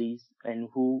who believe and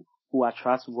who are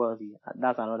trustworthy,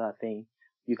 that's another thing.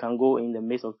 You can go in the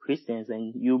midst of Christians,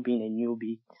 and you being a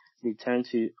newbie,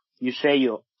 you share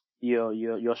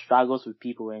your struggles with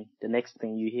people, and the next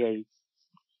thing you hear is,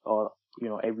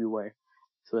 everywhere.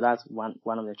 So that's one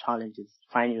of the challenges,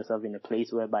 finding yourself in a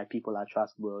place whereby people are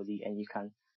trustworthy and you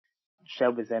can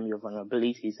share with them your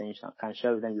vulnerabilities, and you can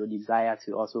share with them your desire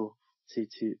to also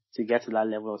to get to that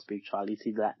level of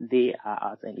spirituality that they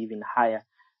are at and even higher,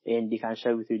 and they can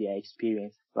share with you their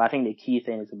experience. But I think the key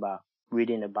thing is about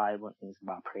reading the Bible and it's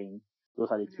about praying. Those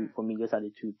are the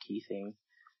two key things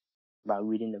about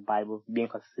reading the Bible, being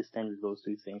consistent with those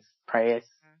two things. Prayers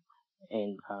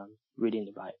and reading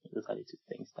the Bible. Those are the two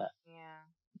things that.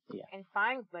 Yeah. And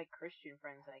find like Christian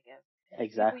friends, I guess.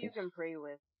 Exactly. People you can pray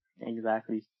with.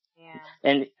 Exactly. Yeah.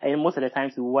 And most of the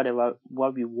times, what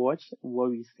we watch, what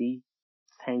we see,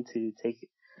 tend to take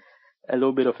a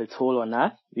little bit of a toll on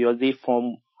us because they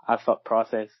form our thought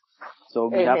process. So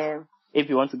we have, if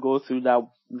you want to go through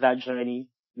that journey,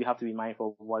 we have to be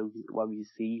mindful of what we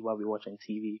see, what we watch on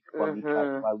TV, what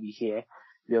we hear,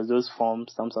 because those form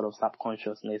some sort of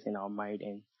subconsciousness in our mind,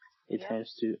 and it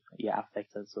tends to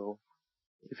affect us. So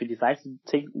if you decide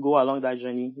to go along that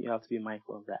journey, you have to be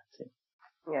mindful of that too.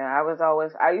 Yeah, I was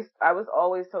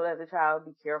always told as a child,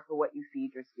 be careful what you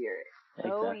feed your spirit.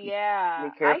 Exactly. Oh yeah.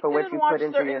 Be careful what you put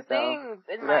into yourself. Things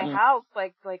in my house,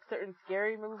 like certain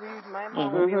scary movies. My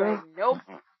mom would be like, "Nope."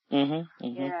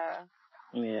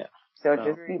 Yeah. So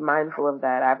just be mindful of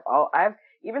that. I've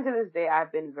even to this day,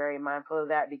 I've been very mindful of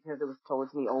that because it was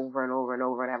told to me over and over and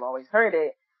over, and I've always heard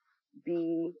it.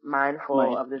 Be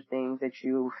mindful of the things that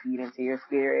you feed into your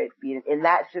spirit. And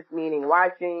that's just meaning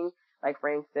watching, like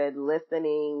Frank said,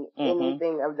 listening,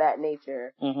 anything of that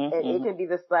nature. And it can be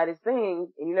the slightest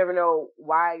thing, and you never know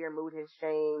why your mood has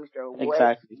changed or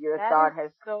what your thought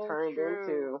has turned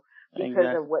into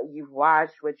because of what you've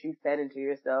watched, what you fed into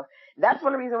yourself. That's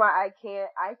one of the reasons why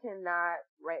I cannot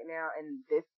right now in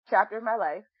this chapter of my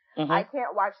life, I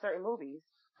can't watch certain movies.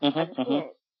 I just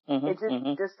can't. It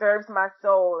just disturbs my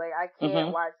soul. Like I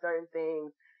can't watch certain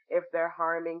things if they're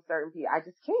harming certain people. I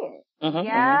just can't.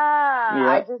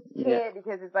 I just can't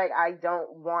because it's like I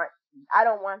don't want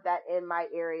that in my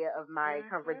area of my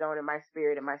comfort zone, in my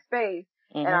spirit, in my space.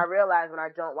 And I realize when I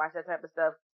don't watch that type of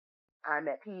stuff, I'm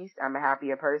at peace. I'm a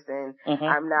happier person.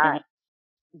 I'm not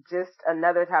just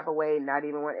another type of way, not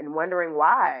even wondering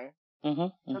why.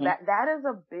 So that is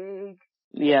a big.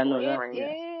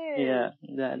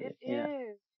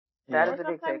 That is a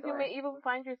big takeaway. Sometimes you may even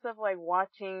find yourself like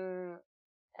watching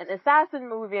an assassin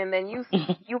movie, and then you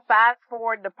fast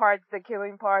forward the parts, the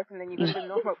killing parts, and then you go to the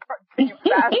normal parts and you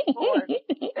fast forward.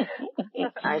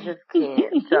 I just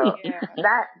can't. So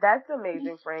that's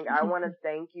amazing, Frank. I want to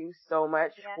thank you so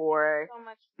much for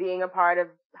being a part of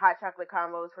Hot Chocolate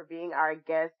Convos, for being our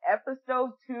guest.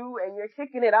 Episode 2, and you're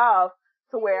kicking it off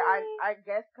to where I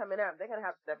guess coming up, they're gonna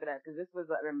have to step it up because this was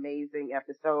an amazing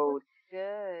episode.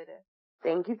 Good.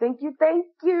 Thank you. Thank you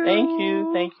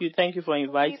for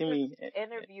inviting me. This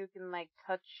interview can like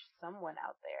touch someone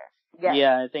out there.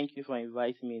 Yeah, thank you for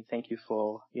inviting me. Thank you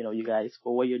for, you guys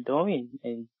for what you're doing,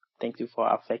 and thank you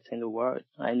for affecting the world.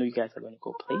 I know you guys are going to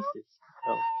go places.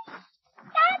 So.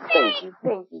 Thank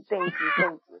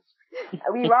you.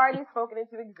 We've already spoken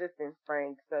into existence,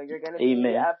 Frank. So you're going to be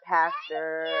a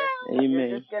pastor. Amen.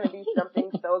 You're just going to be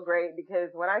something so great because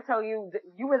when I tell you,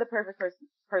 you were the perfect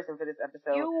person for this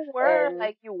episode. You were,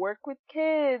 and you work with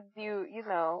kids. You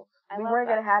know. We weren't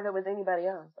going to have it with anybody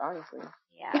else, honestly.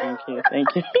 Yeah. Thank you.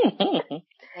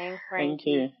 Thanks, Frank. Thank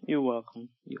you. You're welcome.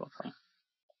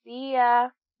 See ya.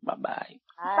 Bye-bye.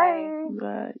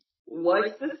 Bye.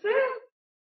 What's the sip?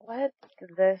 What's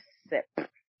the sip?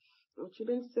 What you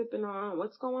been sipping on?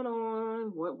 What's going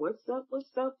on? What's up? What's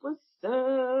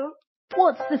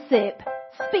the sip?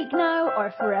 Speak now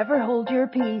or forever hold your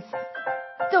peace.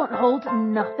 Don't hold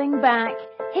nothing back.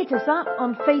 Hit us up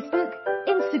on Facebook,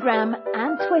 Instagram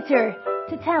and Twitter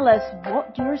to tell us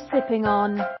what you're sipping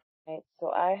on. Right,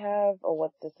 so I have a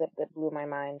what's the sip that blew my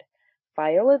mind.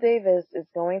 Viola Davis is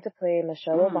going to play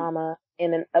Michelle Obama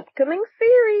in an upcoming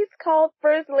series called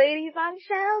First Ladies on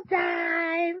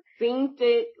Showtime. Synced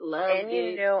it, loved it. And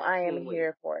you know I am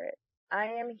here for it. I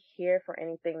am here for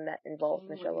anything that involves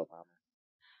Michelle Obama.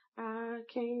 I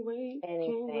can't wait.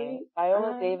 Anything.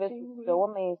 Viola Davis is so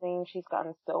amazing. She's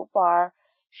gotten so far.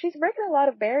 She's breaking a lot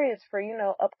of barriers for,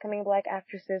 upcoming black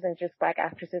actresses and just black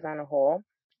actresses on a whole.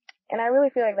 And I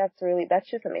really feel like that's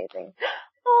just amazing.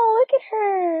 Oh, look at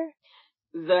her.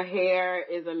 The hair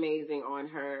is amazing on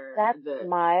her. That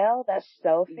smile, that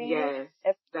selfie. Yes.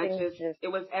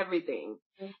 It was everything.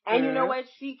 Mm-hmm. And you know what?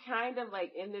 She kind of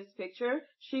in this picture,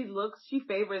 she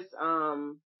favors,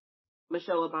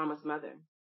 Michelle Obama's mother.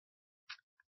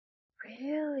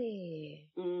 Really?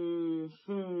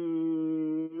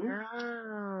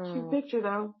 Wow. Cute picture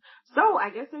though. So I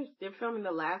guess they're filming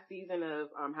the last season of,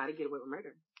 How to Get Away with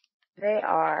Murder. They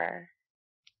are.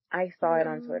 I saw it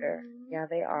on Twitter. Yeah,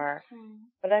 they are. Okay.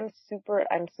 But I'm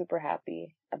super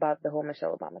happy about the whole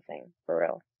Michelle Obama thing, for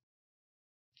real.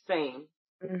 Same.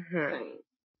 Same.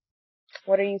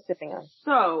 What are you sipping on?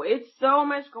 So, it's so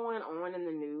much going on in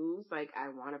the news. I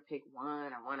want to pick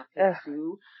one. I want to pick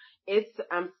two.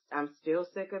 I'm still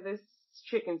sick of this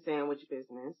chicken sandwich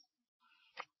business.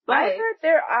 But I heard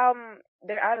they're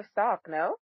out of stock,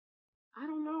 no? I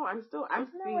don't know. I'm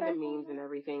seeing the memes and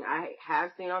everything. I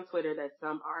have seen on Twitter that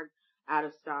some are out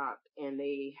of stock and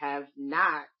they have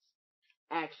not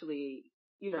actually,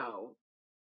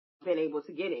 been able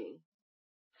to get any.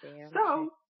 Damn.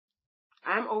 So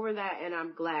I'm over that and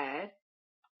I'm glad.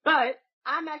 But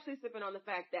I'm actually sipping on the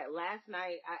fact that last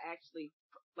night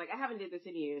I haven't did this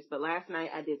in years, but last night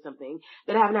I did something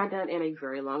that I have not done in a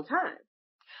very long time.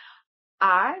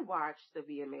 I watched the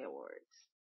VMA Awards.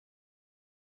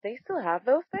 They still have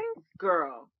those things?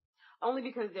 Girl. Only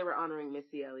because they were honoring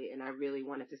Missy Elliott and I really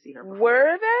wanted to see her perform.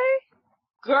 Were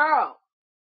they? Girl.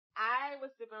 I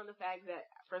was sipping on the fact that,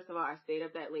 first of all, I stayed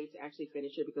up that late to actually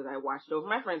finish it because I watched it over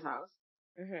my friend's house.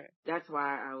 Mm-hmm. That's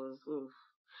why I was, oof.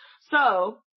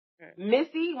 So,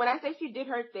 Missy, when I say she did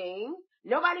her thing,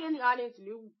 nobody in the audience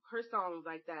knew her songs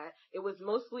like that. It was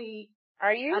mostly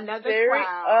another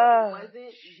crowd. It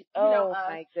wasn't, us.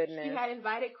 My goodness. She had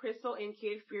invited Crystal and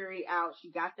Kid Fury out.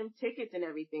 She got them tickets and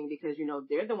everything because,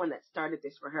 they're the one that started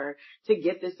this for her to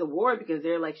get this award because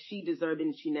they're like, she deserved it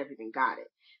and she never even got it.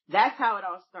 That's how it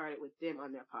all started with them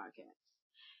on their podcast.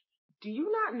 Do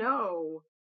you not know?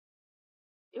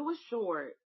 It was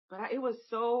short, but it was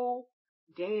so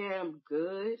damn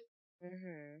good.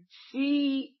 Mm-hmm.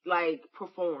 She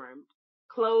performed,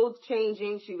 clothes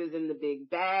changing. She was in the big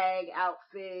bag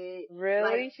outfit.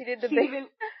 Really? She did the big.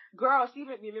 She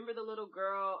even remember the little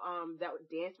girl that would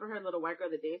dance for her, little white girl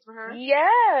that danced for her.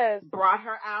 Yes. Brought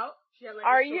her out. She had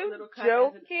Are you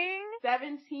joking?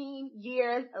 17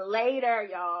 years later,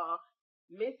 y'all.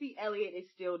 Missy Elliott is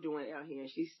still doing it out here.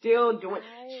 She's still doing.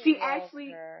 She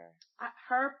actually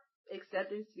her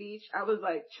acceptance speech, I was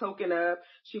choking up.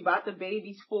 She bought the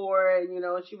babies for it, and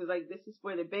she was like, "This is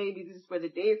for the babies. This is for the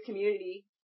dance community."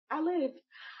 I lived.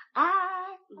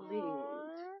 Aww,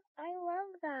 I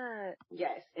love that.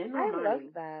 Yes, and I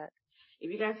love that.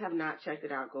 If you guys have not checked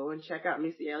it out, go and check out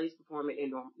Missy Elliott's performance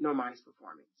and Normani's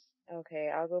performance. Okay,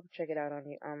 I'll go check it out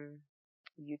on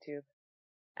YouTube.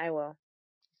 I will.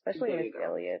 Especially Missy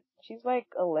Elliott. She's like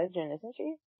a legend, isn't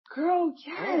she? Girl,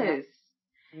 yes.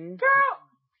 Mm-hmm. Girl,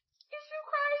 is you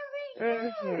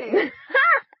crazy? Mm-hmm. Yes.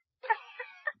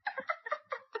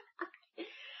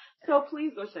 So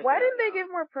please go check it out. Why didn't they give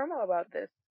more promo about this?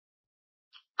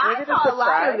 I saw a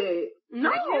lot of it.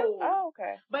 No. Oh,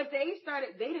 okay. But they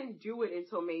didn't do it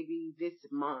until maybe this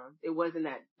month. It wasn't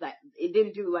that it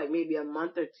didn't do maybe a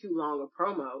month or too long a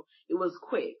promo. It was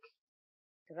quick.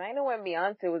 Cause I know when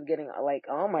Beyonce was getting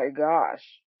oh my gosh.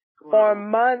 For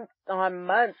months on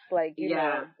months,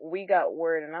 we got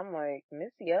word and I'm like,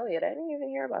 Missy Elliott, I didn't even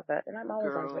hear about that. And I'm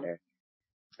always on Twitter.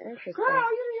 Interesting. Girl, you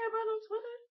didn't hear about it on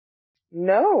Twitter?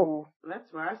 No.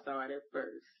 That's where I saw it at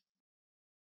first.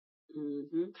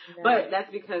 Mm-hmm. No. But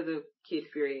that's because of Kid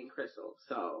Fury and Crystal.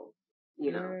 So,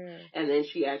 and then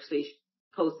she actually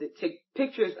posted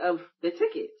pictures of the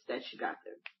tickets that she got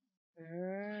them.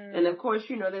 And of course,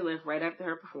 they left right after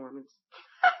her performance.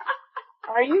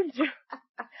 Are you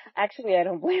Actually, I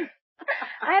don't blame.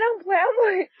 I'm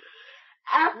like,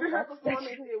 after her performance,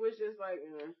 it was just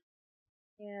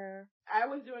Yeah. I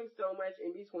was doing so much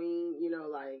in between,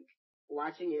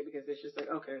 watching it because it's just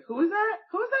okay, who is that?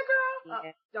 Who is that girl?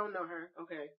 Yeah. Don't know her.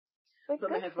 Okay. But put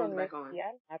my headphones back on.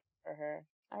 Yeah, I'm happy for her.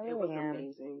 I really am.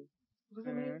 Amazing. It was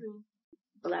amazing.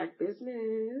 Black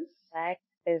business. Black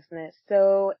business.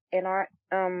 So in our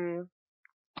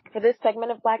for this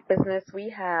segment of Black business, we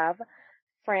have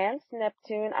France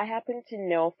Neptune. I happen to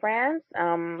know France.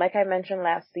 Like I mentioned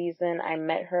last season, I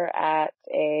met her at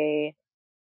a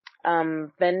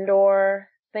vendor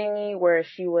thingy where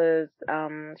she was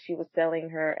selling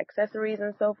her accessories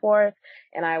and so forth,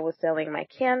 and I was selling my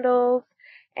candles,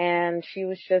 and she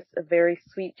was just a very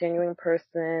sweet, genuine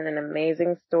person, an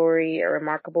amazing story, a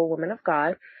remarkable woman of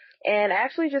God. And I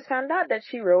actually just found out that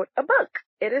she wrote a book.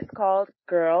 It is called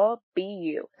Girl, Be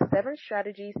You, 7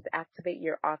 Strategies to Activate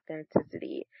Your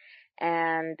Authenticity.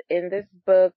 And in this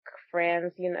book,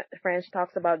 France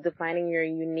talks about defining your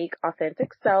unique,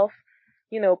 authentic self,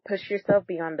 push yourself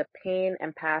beyond the pain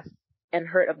and past and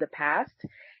hurt of the past,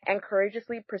 and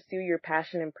courageously pursue your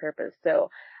passion and purpose. So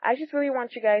I just really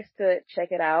want you guys to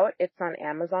check it out. It's on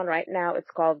Amazon right now. It's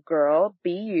called Girl,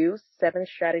 Be You, 7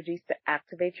 Strategies to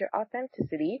Activate Your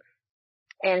Authenticity.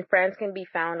 And France can be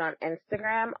found on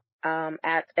Instagram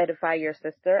at Edify Your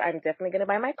Sister. I'm definitely going to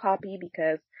buy my copy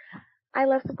because I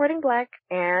love supporting Black,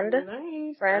 and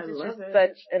nice. France is just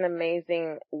such an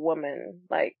amazing woman.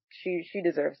 She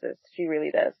deserves this. She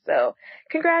really does. So,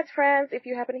 congrats, France, if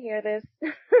you happen to hear this.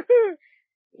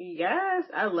 Yes,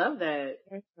 I love that.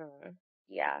 Mm-hmm.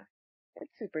 Yeah,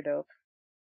 it's super dope.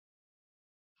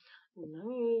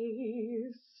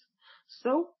 Nice.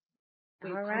 So,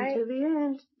 We've come to the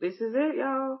end. This is it,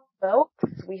 y'all.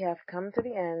 Folks, we have come to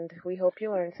the end. We hope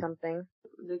you learned something.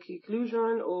 The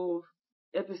conclusion of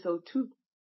episode 2.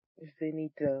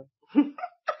 Finito.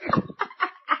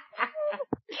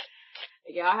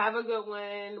 Y'all have a good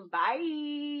one.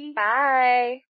 Bye. Bye.